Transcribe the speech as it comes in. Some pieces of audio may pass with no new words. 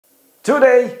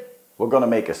Today we're gonna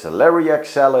make a celeriac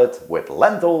salad with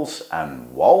lentils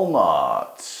and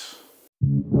walnuts.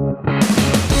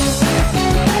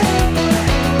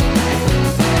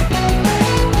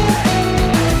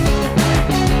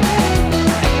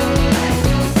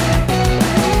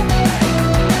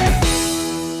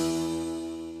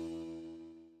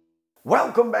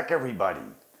 Welcome back everybody.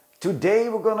 Today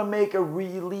we're gonna make a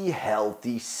really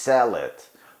healthy salad.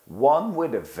 One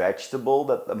with a vegetable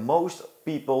that most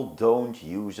people don't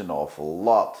use an awful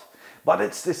lot. But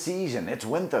it's the season, it's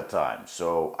winter time,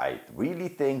 so I really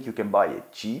think you can buy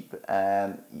it cheap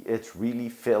and it's really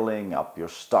filling up your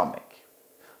stomach.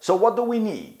 So what do we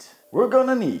need? We're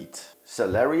gonna need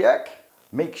celeriac.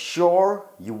 Make sure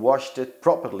you washed it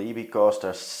properly because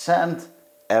there's sand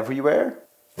everywhere.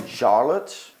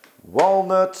 Shallots,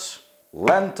 walnuts,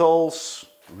 lentils,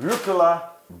 rucola,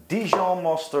 Dijon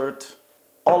mustard,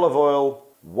 olive oil,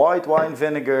 white wine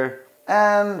vinegar,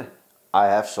 and I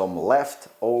have some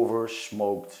leftover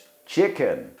smoked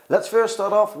chicken. Let's first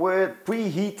start off with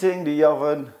preheating the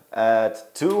oven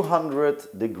at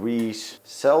 200 degrees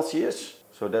Celsius.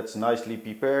 So that's nicely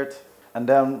prepared. And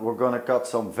then we're gonna cut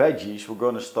some veggies. We're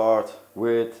gonna start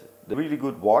with the really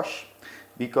good wash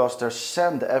because there's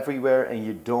sand everywhere and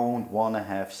you don't wanna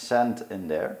have sand in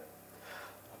there.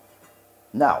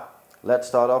 Now, let's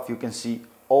start off. You can see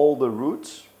all the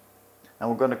roots and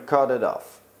we're going to cut it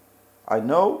off. I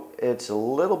know it's a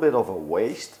little bit of a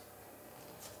waste,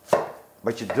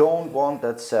 but you don't want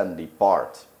that sandy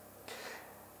part.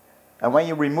 And when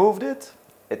you removed it,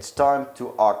 it's time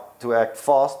to act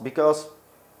fast because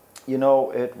you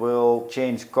know it will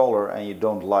change color and you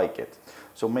don't like it.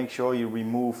 So make sure you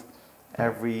remove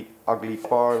every ugly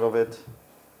part of it.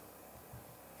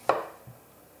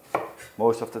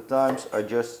 Most of the times I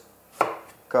just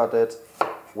cut it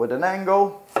with an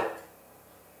angle,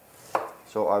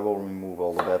 so I will remove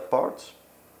all the bad parts.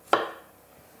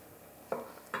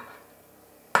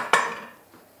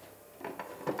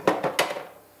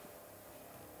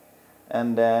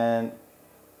 And then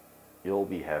you'll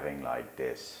be having like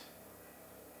this.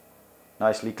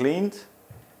 Nicely cleaned.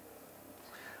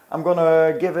 I'm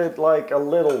gonna give it like a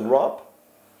little rub.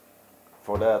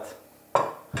 For that,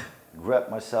 grab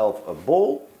myself a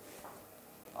bowl.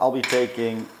 I'll be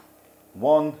taking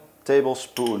 1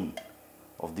 tablespoon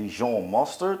of Dijon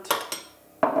mustard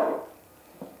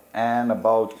and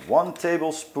about 1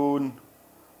 tablespoon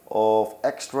of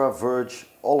extra virgin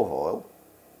olive oil.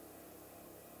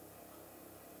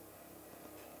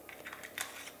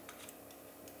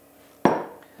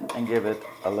 And give it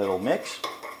a little mix.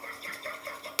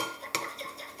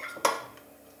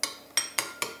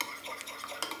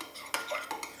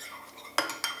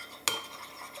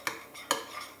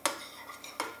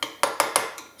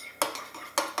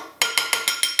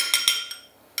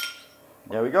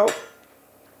 There we go.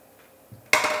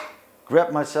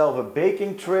 Grab myself a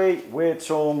baking tray with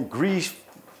some grease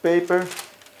paper.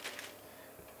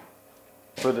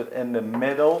 Put it in the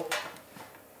middle.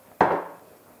 And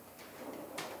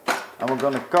we're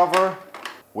going to cover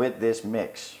with this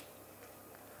mix.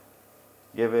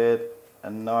 Give it a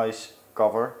nice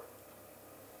cover.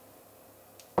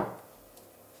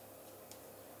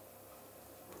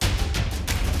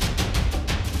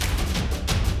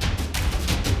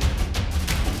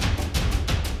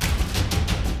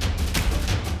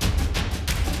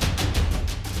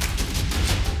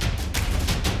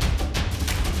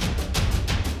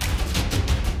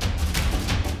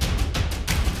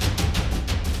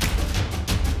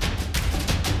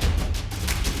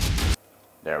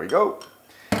 There we go.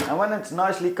 And when it's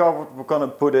nicely covered, we're gonna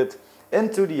put it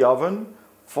into the oven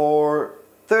for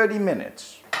 30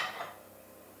 minutes.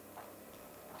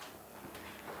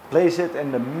 Place it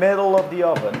in the middle of the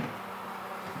oven.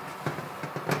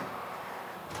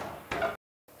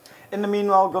 In the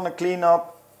meanwhile, I'm gonna clean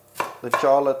up the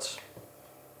shallots.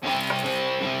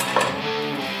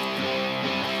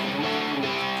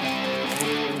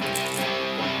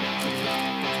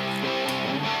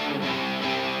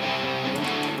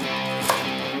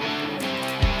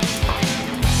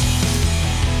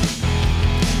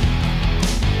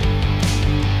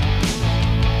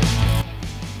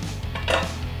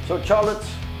 So shallots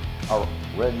are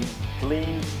ready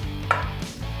cleaned.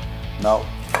 Now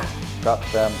cut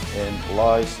them in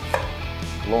sliced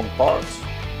long parts.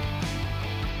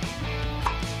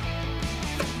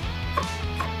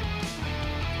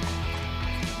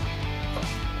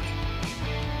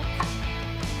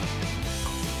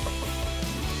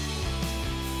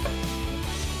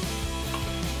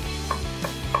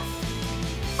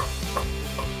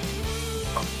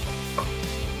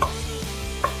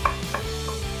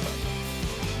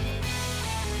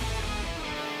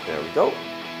 There we go.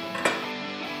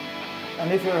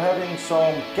 And if you're having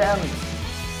some canned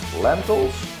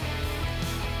lentils,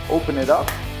 open it up.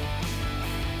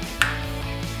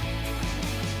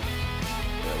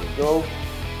 There we go.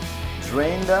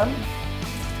 Drain them.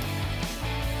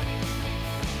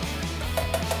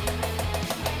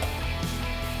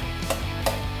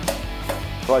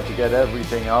 Try to get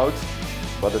everything out,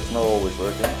 but it's not always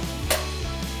working.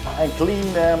 And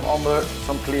clean them under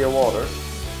some clear water.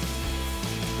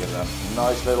 Give them a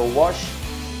nice little wash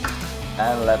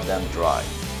and let them dry.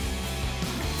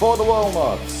 For the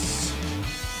walnuts,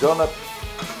 gonna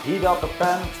heat up a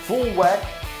pan full whack,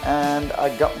 and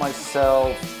I got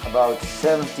myself about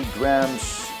 70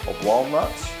 grams of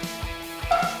walnuts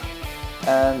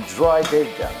and dry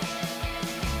bake them.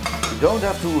 You don't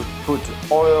have to put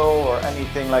oil or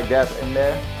anything like that in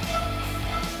there.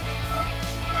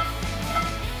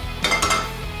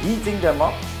 Heating them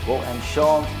up will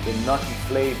enhance the nutty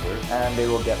flavor and they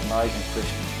will get nice and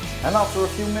crispy. And after a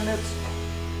few minutes,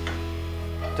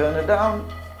 turn it down.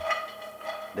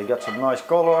 They got some nice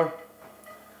color,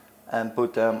 and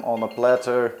put them on a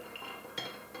platter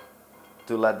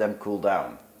to let them cool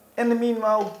down. In the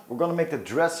meanwhile, we're gonna make the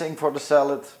dressing for the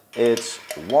salad. It's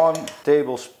 1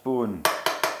 tablespoon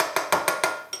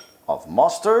of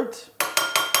mustard,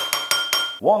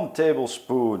 1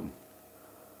 tablespoon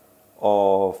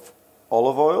of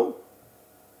olive oil,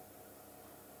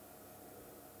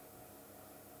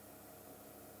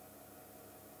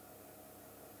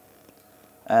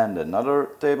 and another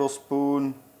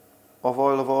tablespoon of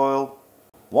olive oil,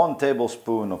 1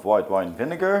 tablespoon of white wine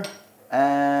vinegar,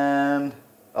 and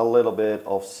a little bit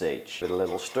of sage with a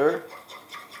little stir.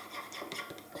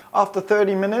 After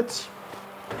 30 minutes,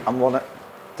 I'm gonna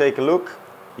take a look.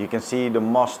 You can see the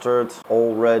mustard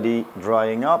already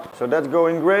drying up, so that's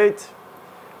going great.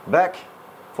 Back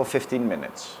for 15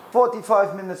 minutes.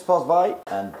 45 minutes pass by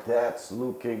and that's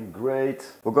looking great.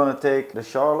 We're gonna take the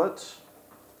shallots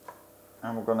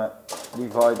and we're gonna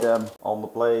divide them on the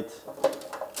plate.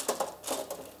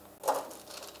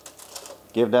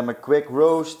 Give them a quick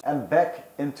roast and back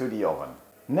into the oven.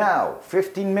 Now,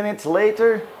 15 minutes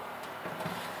later,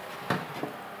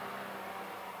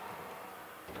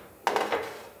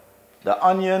 the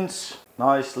onions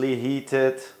nicely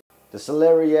heated, the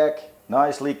celeriac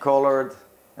nicely colored,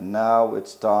 and now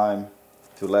it's time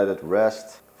to let it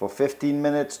rest for 15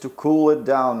 minutes to cool it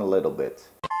down a little bit.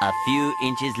 A few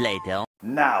inches later.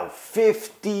 Now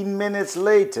 15 minutes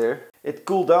later, it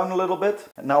cooled down a little bit,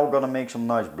 and now we're gonna make some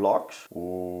nice blocks.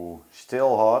 Ooh,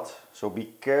 still hot, so be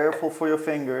careful for your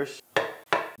fingers.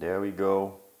 There we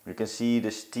go. You can see the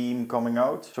steam coming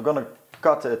out. So I'm gonna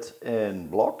cut it in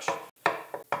blocks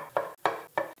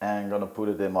and I'm gonna put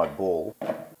it in my bowl.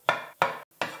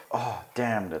 Oh,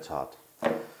 damn, that's hot.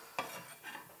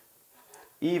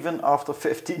 Even after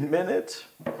 15 minutes,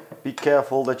 be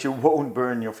careful that you won't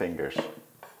burn your fingers.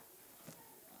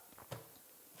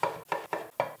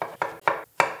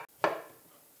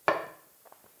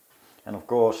 And of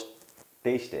course,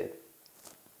 taste it.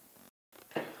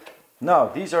 Now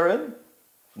these are in.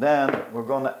 Then we're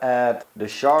gonna add the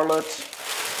shallots.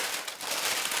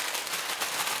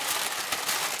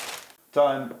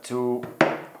 Time to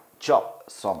chop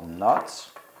some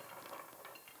nuts.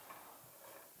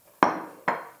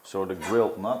 So the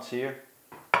grilled nuts here.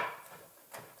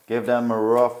 Give them a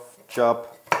rough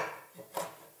chop.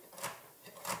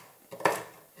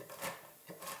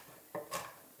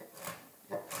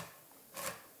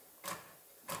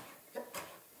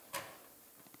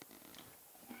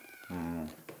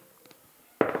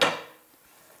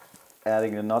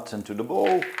 Adding the nuts into the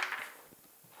bowl.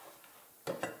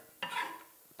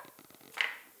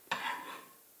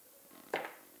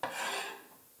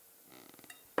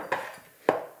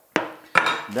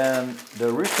 Then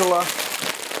the rucola.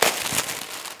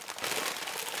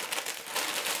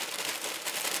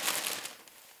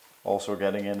 Also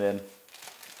getting it in.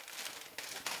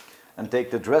 And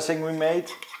take the dressing we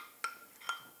made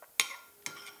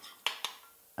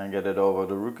and get it over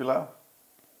the rucola.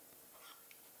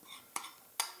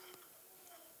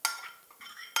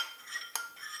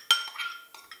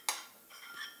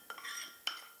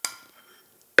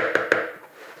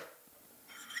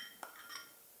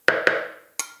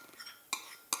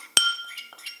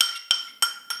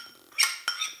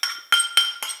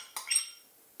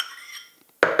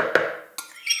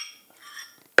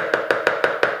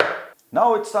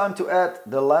 Now it's time to add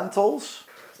the lentils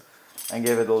and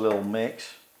give it a little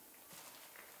mix.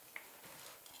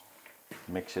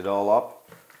 Mix it all up.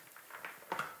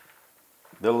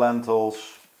 The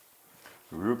lentils,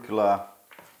 rucola,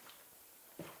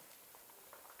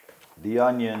 the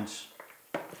onions,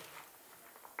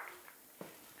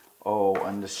 Oh,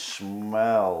 and the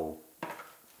smell.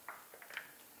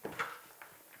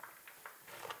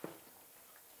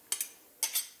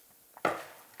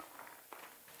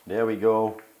 There we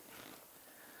go.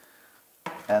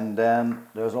 And then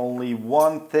there's only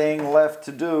one thing left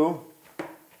to do.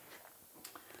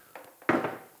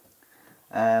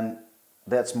 And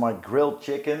that's my grilled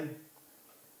chicken.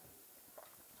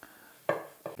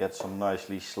 Get some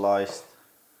nicely sliced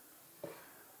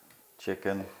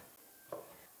chicken.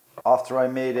 After I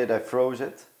made it, I froze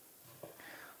it.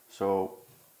 So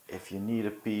if you need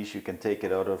a piece, you can take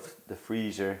it out of the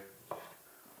freezer.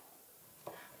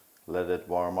 Let it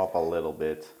warm up a little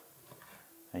bit.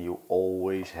 And you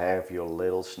always have your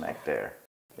little snack there.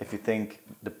 If you think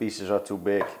the pieces are too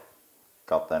big,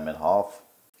 cut them in half.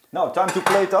 Now time to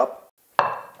plate up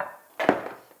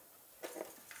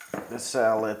the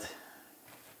salad.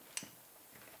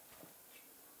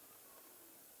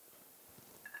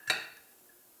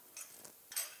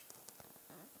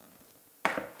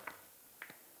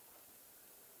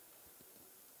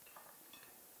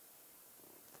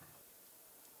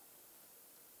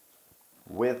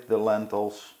 With the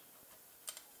lentils.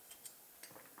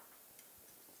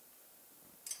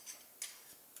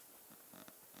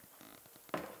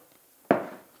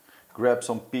 Grab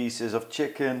some pieces of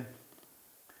chicken.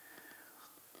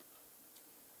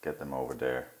 Get them over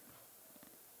there.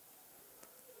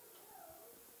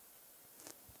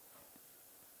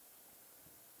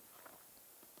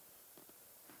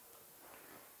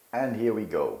 And here we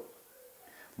go.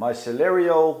 My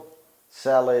celeriac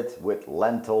salad with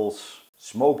lentils,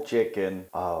 smoked chicken.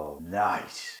 Oh,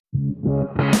 nice.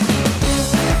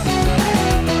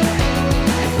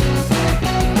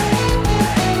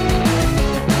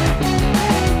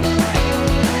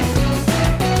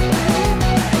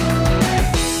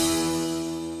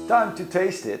 Time to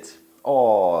taste it.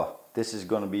 Oh, this is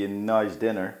gonna be a nice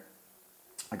dinner.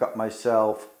 I got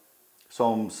myself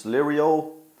some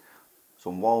celeriac,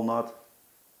 some walnut,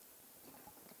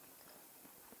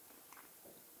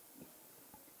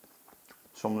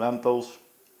 some lentils.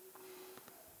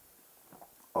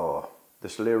 Oh, the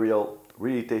celeriac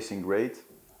really tasting great.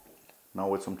 Now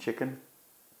with some chicken.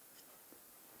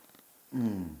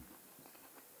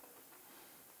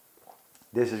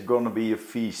 This is gonna be a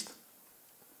feast.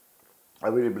 I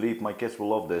really believe my kids will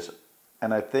love this,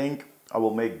 and I think I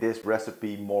will make this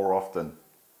recipe more often.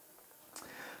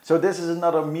 So this is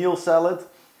another meal salad.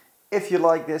 If you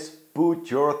like this, put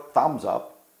your thumbs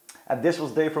up. And this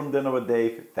was Dave from Dinner with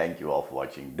Dave. Thank you all for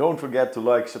watching. Don't forget to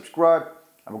like, subscribe,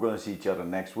 and we're going to see each other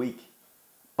next week.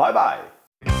 Bye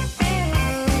bye.